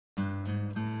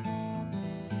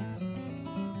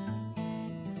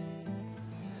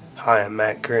Hi, I'm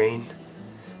Matt Green.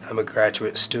 I'm a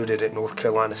graduate student at North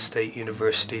Carolina State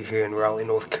University here in Raleigh,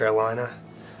 North Carolina.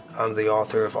 I'm the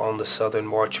author of On the Southern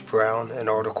March Brown, an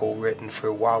article written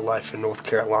for Wildlife in North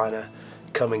Carolina,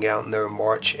 coming out in their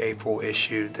March-April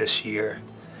issue this year.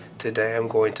 Today I'm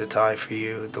going to tie for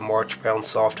you the March Brown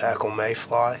soft hackle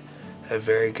mayfly, a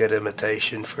very good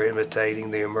imitation for imitating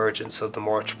the emergence of the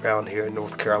March Brown here in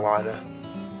North Carolina.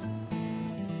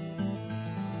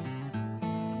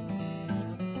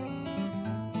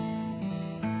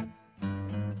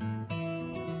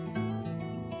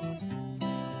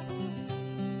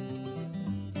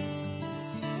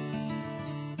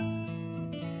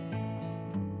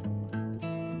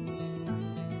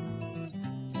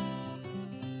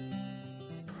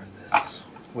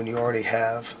 When you already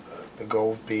have the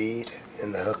gold bead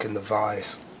and the hook and the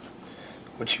vise,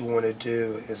 what you want to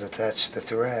do is attach the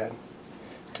thread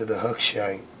to the hook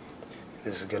shank.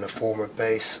 This is going to form a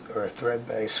base or a thread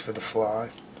base for the fly.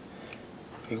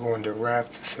 You're going to wrap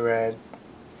the thread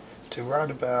to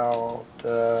right about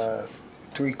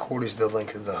 3/4 the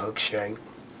length of the hook shank,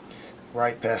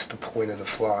 right past the point of the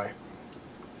fly.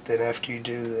 Then after you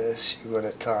do this, you're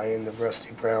going to tie in the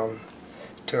rusty brown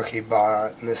turkey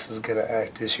bite, and this is going to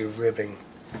act as your ribbing.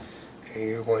 And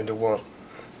you're going to want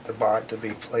the bite to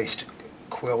be placed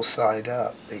quill side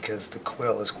up, because the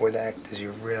quill is going to act as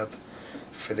your rib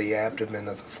for the abdomen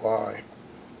of the fly.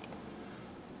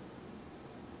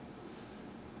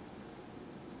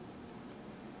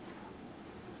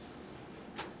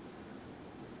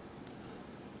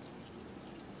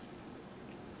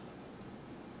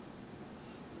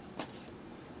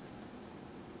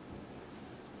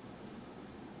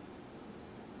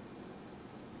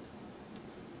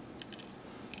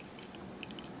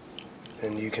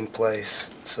 Then you can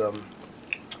place some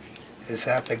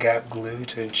Zap-A-Gap glue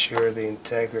to ensure the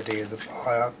integrity of the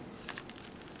bite.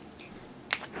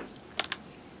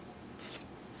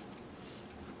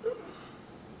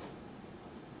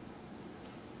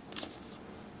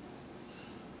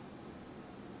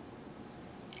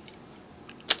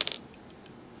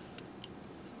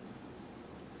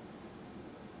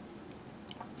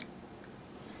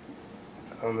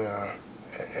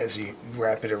 As you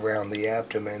wrap it around the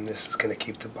abdomen, this is going to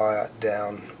keep the biot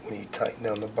down when you tighten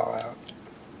down the biot.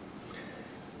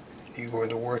 You're going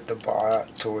to work the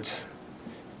biot towards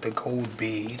the gold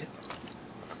bead,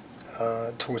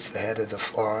 towards the head of the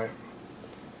fly,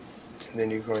 and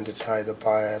then you're going to tie the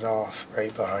biot off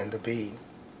right behind the bead.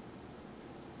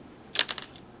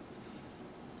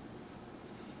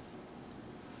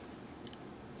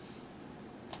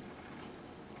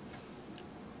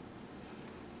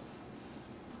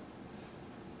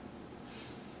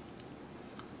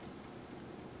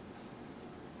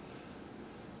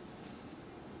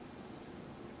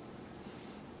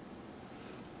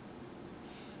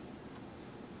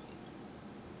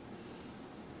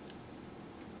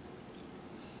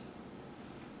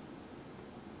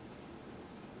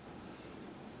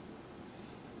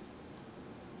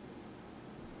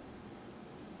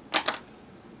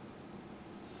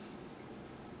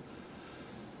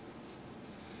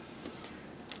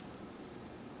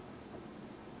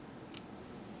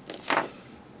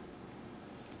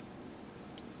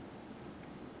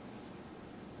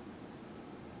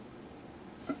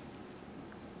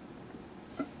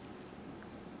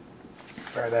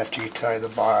 Right after you tie the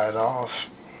biot off,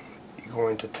 you're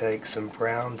going to take some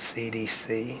brown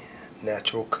CDC,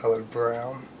 natural colored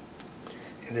brown,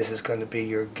 and this is going to be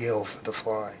your gill for the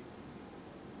fly.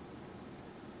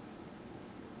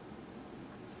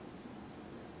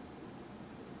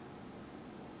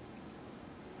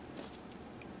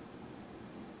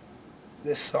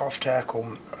 This soft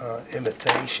hackle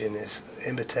imitation is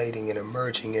imitating an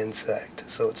emerging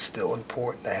insect, so it's still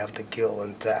important to have the gill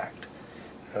intact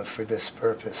for this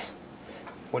purpose.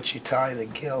 Once you tie the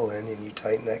gill in and you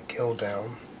tighten that gill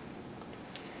down,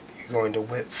 you're going to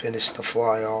whip finish the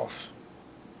fly off.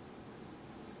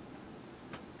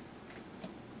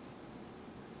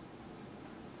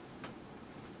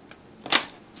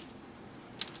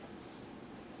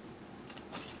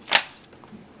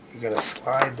 You're going to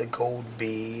slide the gold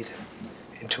bead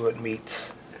until it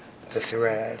meets the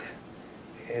thread,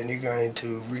 and you're going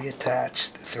to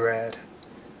reattach the thread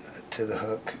to the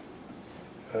hook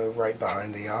right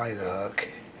behind the eye of the hook.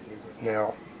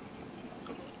 Now,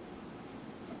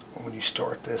 when you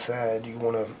start this ad, you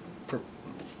want to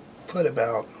put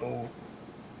about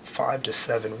 5 to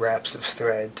 7 wraps of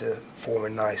thread to form a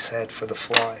nice head for the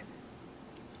fly.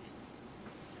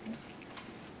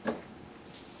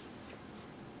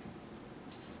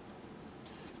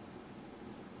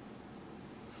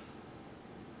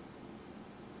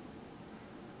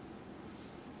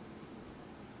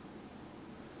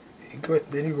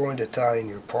 Then you're going to tie in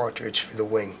your partridge for the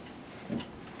wing.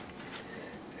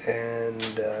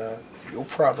 And you'll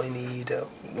probably need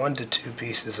 1 to 2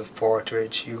 pieces of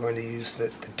partridge. You're going to use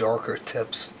the darker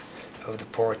tips of the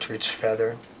partridge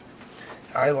feather.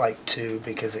 I like 2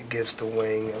 because it gives the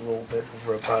wing a little bit of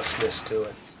robustness to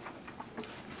it.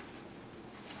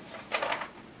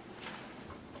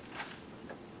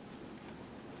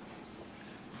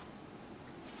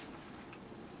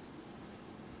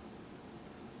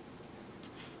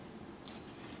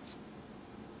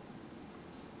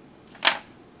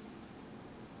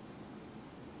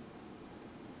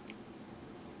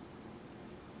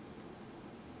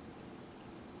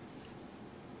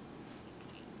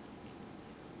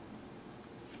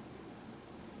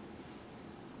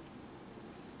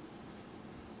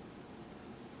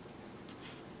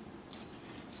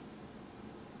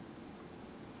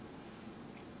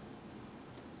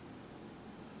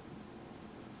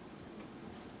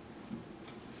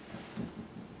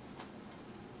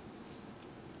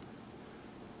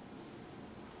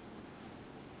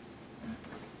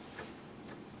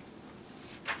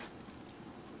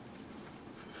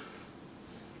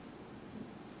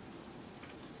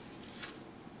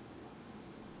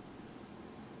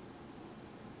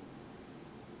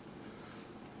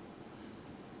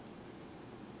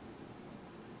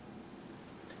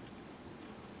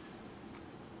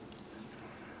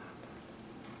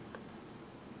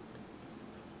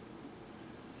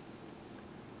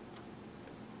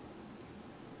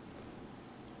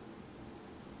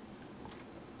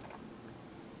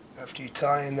 After you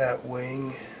tie in that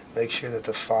wing, make sure that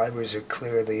the fibers are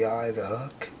clear of the eye of the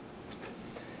hook.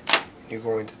 You're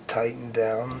going to tighten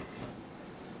down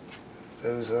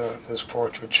those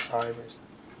partridge fibers.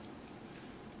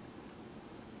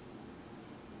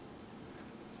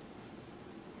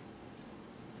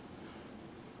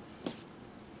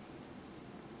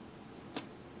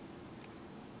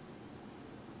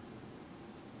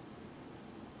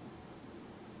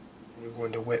 You're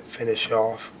going to whip finish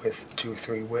off with 2 or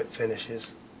 3 whip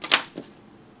finishes.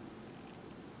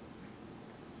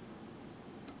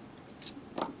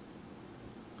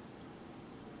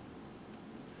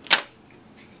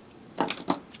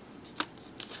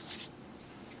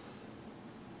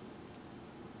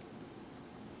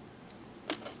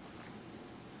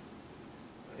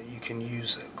 You can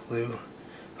use a glue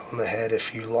on the head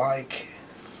if you like.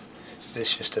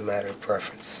 It's just a matter of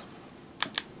preference.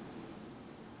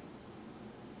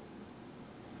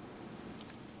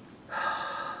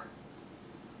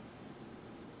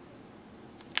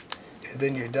 And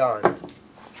then you're done.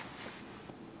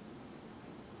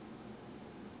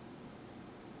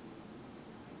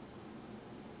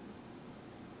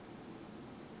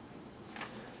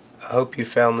 I hope you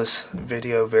found this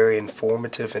video very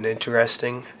informative and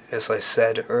interesting. As I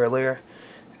said earlier,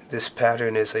 this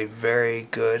pattern is a very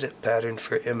good pattern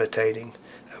for imitating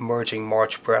emerging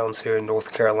March browns here in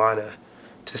North Carolina.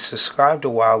 To subscribe to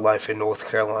Wildlife in North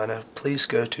Carolina, please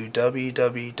go to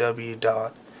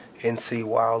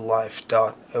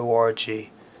www.ncwildlife.org.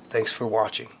 Thanks for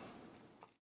watching.